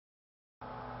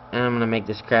And I'm gonna make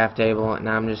this craft table, and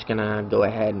I'm just gonna go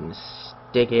ahead and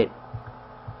stick it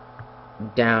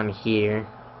down here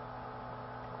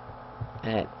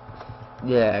at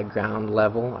the ground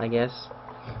level, I guess.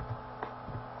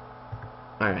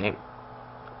 Alright.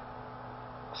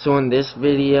 So in this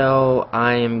video,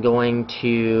 I am going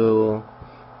to...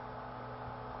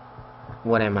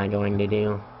 What am I going to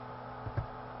do?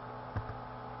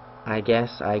 I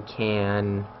guess I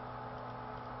can...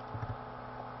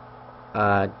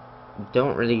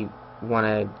 don't really want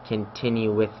to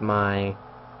continue with my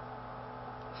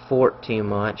fort too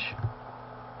much.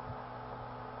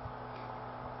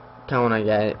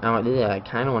 I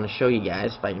kind of want to show you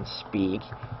guys, if I can speak,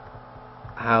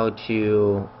 how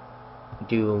to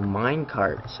do mine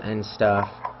carts and stuff.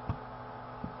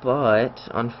 But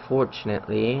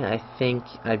unfortunately, I think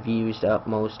I've used up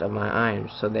most of my iron,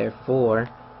 so therefore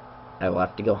I will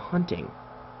have to go hunting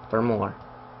for more.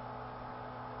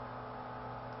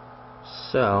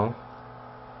 So,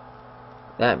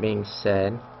 that being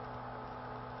said,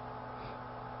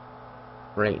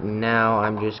 right now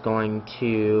I'm just going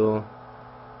to...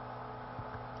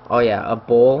 Oh yeah, a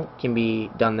bowl can be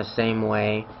done the same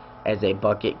way as a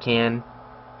bucket can.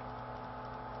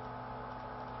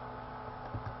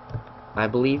 I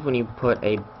believe when you put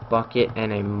a bucket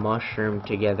and a mushroom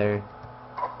together...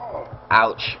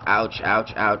 Ouch, ouch,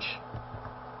 ouch, ouch.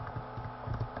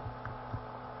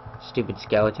 Stupid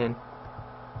skeleton.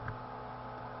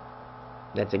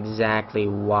 That's exactly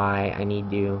why I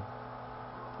need to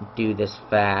do this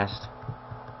fast.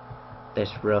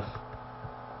 This roof.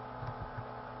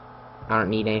 I don't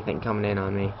need anything coming in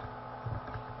on me.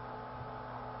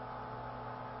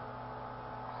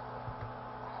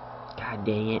 God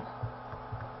dang it.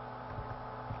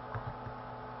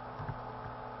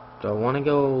 Do I want to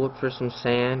go look for some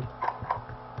sand?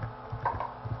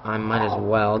 I might as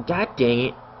well. God dang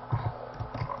it.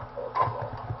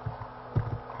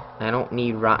 I don't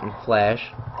need rotten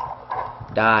flesh.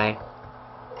 Die.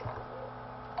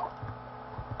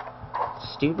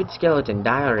 Stupid skeleton,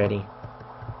 die already.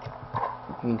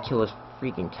 You can kill this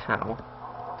freaking cow.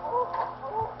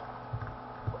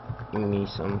 Give me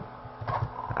some...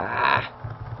 Ah!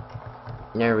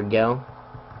 There we go.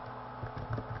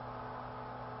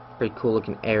 Pretty cool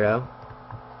looking arrow.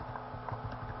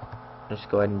 Let's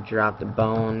go ahead and drop the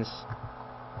bones.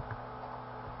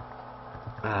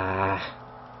 Ah.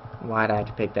 Why'd I have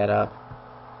to pick that up?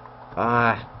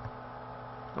 Ah.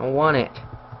 I don't want it.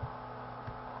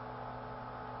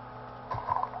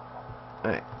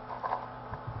 Alright.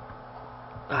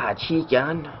 Ah, cheat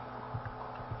gun.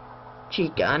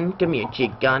 Cheat gun. Come here,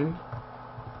 cheat gun.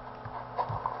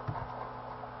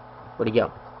 Where'd he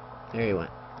go? There he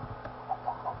went.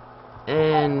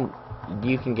 And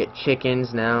you can get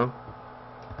chickens now.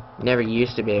 Never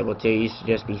used to be able to. It used to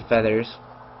just be feathers.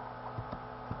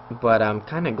 But I'm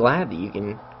kind of glad that you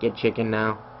can get chicken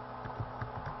now.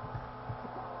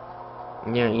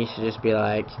 You know, it used to just be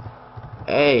like,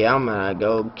 hey, I'm gonna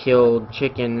go kill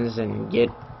chickens and get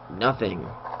nothing.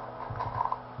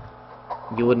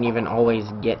 You wouldn't even always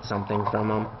get something from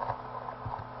them.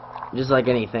 Just like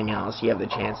anything else, you have the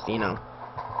chance to, you know,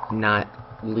 not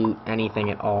loot anything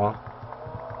at all.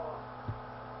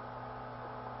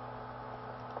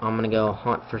 I'm gonna go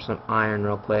hunt for some iron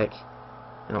real quick.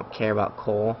 I don't care about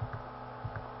coal.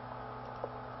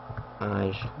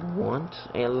 I just want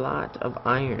a lot of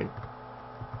iron.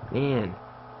 Man.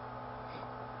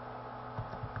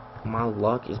 My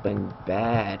luck has been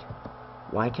bad.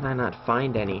 Why can I not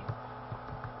find any?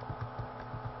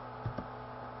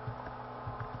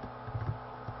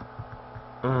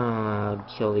 I'll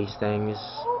kill these things.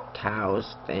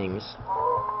 Cows, things.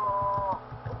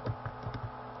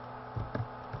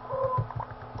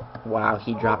 Wow,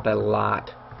 he dropped a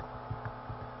lot.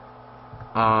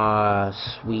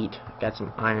 Sweet. Got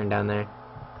some iron down there.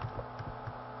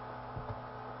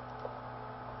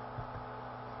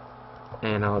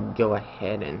 And I'll go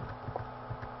ahead and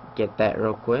get that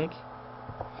real quick.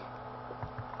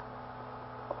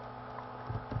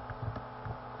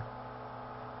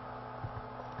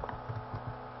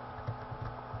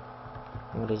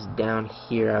 What is down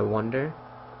here, I wonder?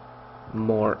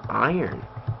 More iron.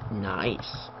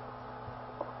 Nice.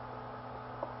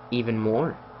 Even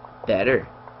more. Better.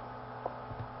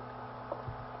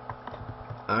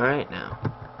 Alright now.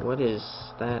 What is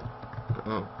that?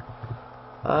 Oh.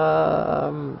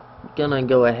 I'm gonna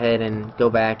go ahead and go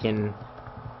back and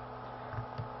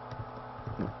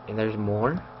there's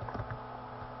more?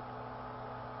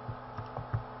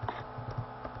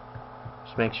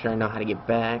 Just make sure I know how to get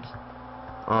back.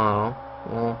 Oh,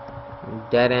 well,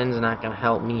 dead end's not gonna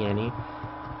help me any.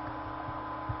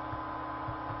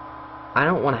 I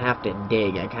don't want to have to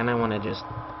dig. I kind of want to just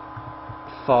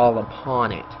fall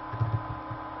upon it.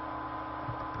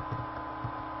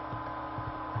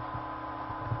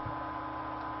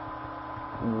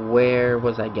 Where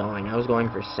was I going? I was going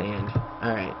for sand.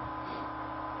 Alright.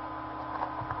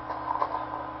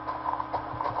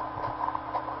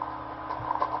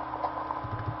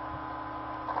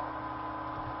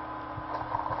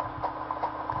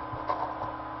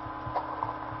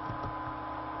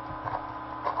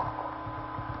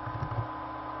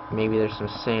 Maybe there's some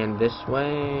sand this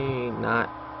way. Not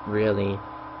really.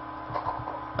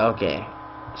 Okay.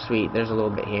 Sweet. There's a little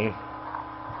bit here.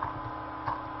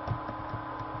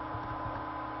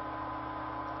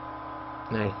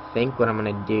 And I think what I'm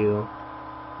gonna do,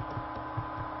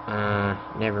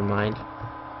 never mind.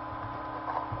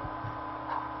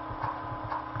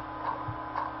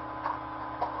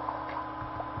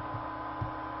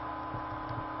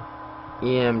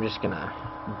 Yeah, I'm just gonna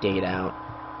dig it out.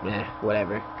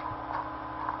 Whatever.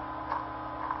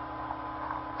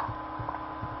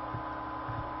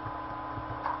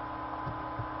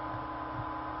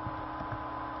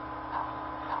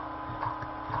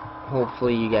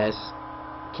 Hopefully you guys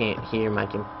can't hear my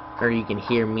or you can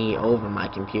hear me over my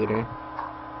computer.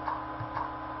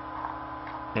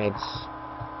 It's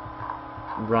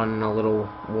running a little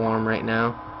warm right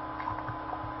now.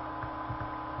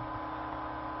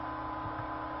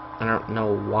 I don't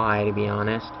know why, to be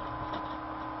honest.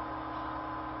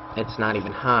 It's not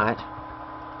even hot.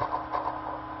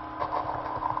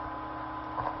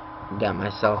 Got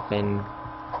myself in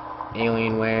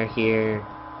Alienware here.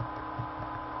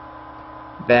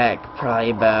 Back probably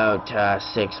about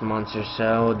 6 months or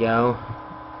so ago.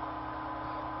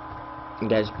 You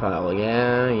guys probably,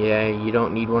 yeah, you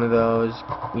don't need one of those.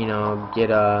 You know, get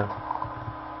a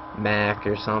Mac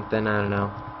or something. I don't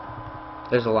know.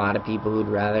 There's a lot of people who'd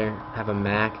rather have a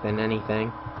Mac than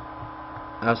anything.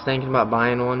 I was thinking about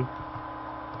buying one.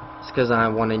 It's because I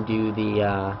want to do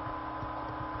the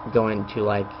go into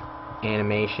like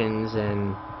animations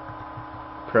and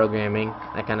programming,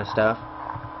 that kind of stuff.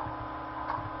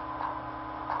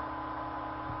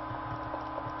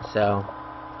 So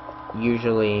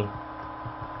usually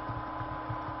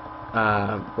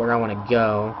where I want to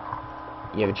go,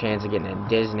 you have a chance of getting a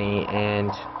Disney,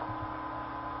 and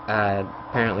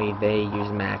apparently they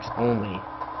use Macs only.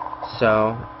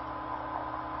 So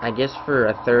I guess for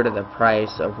a third of the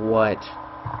price of what,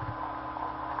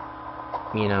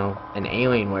 you know, an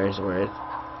Alienware is worth,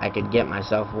 I could get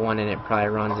myself one and it probably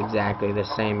runs exactly the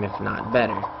same, if not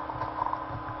better.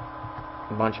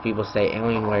 A bunch of people say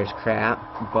Alienware is crap,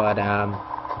 but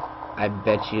I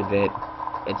bet you that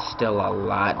it's still a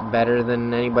lot better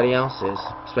than anybody else's,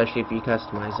 especially if you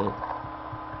customize it.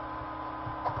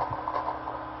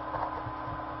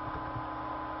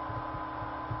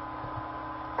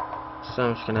 So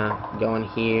I'm just gonna go in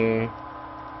here.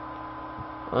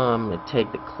 I'm gonna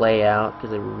take the clay out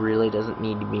because it really doesn't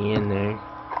need to be in there.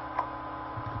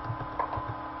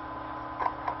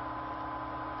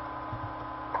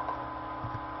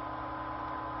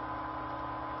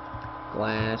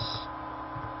 Glass.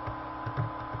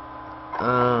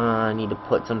 I need to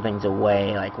put some things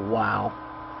away, like wow.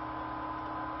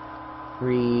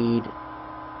 Reed,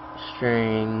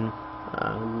 string,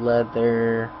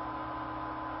 leather.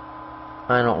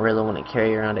 I don't really want to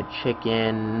carry around a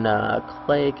chicken.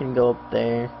 Clay can go up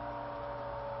there.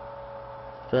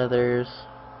 Feathers.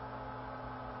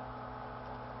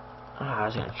 I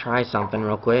was gonna try something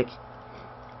real quick.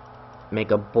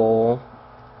 Make a bowl.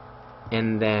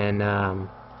 And then, how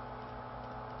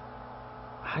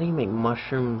do you make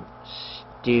mushroom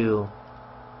stew?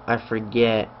 I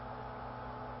forget.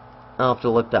 I'll have to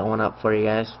look that one up for you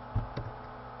guys.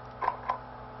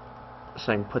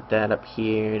 So I can put that up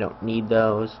here. Don't need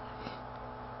those.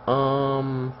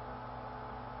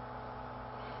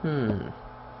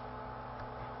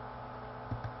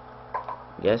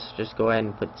 Guess just go ahead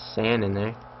and put sand in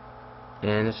there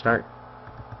and start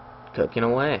cooking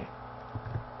away.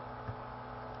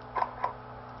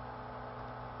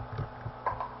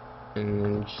 And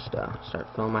then just start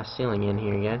filling my ceiling in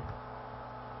here again.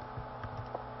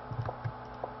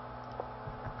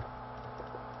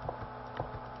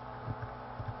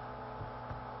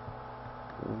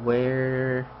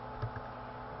 Where?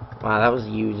 Wow, that was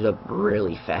used up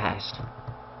really fast.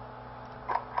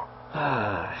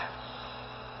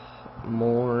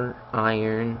 More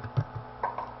iron.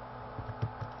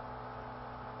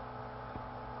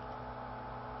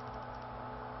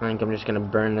 I think I'm just gonna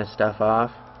burn this stuff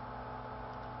off.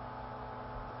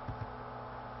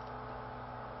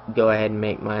 Go ahead and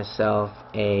make myself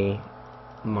a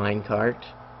minecart,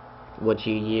 which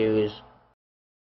you use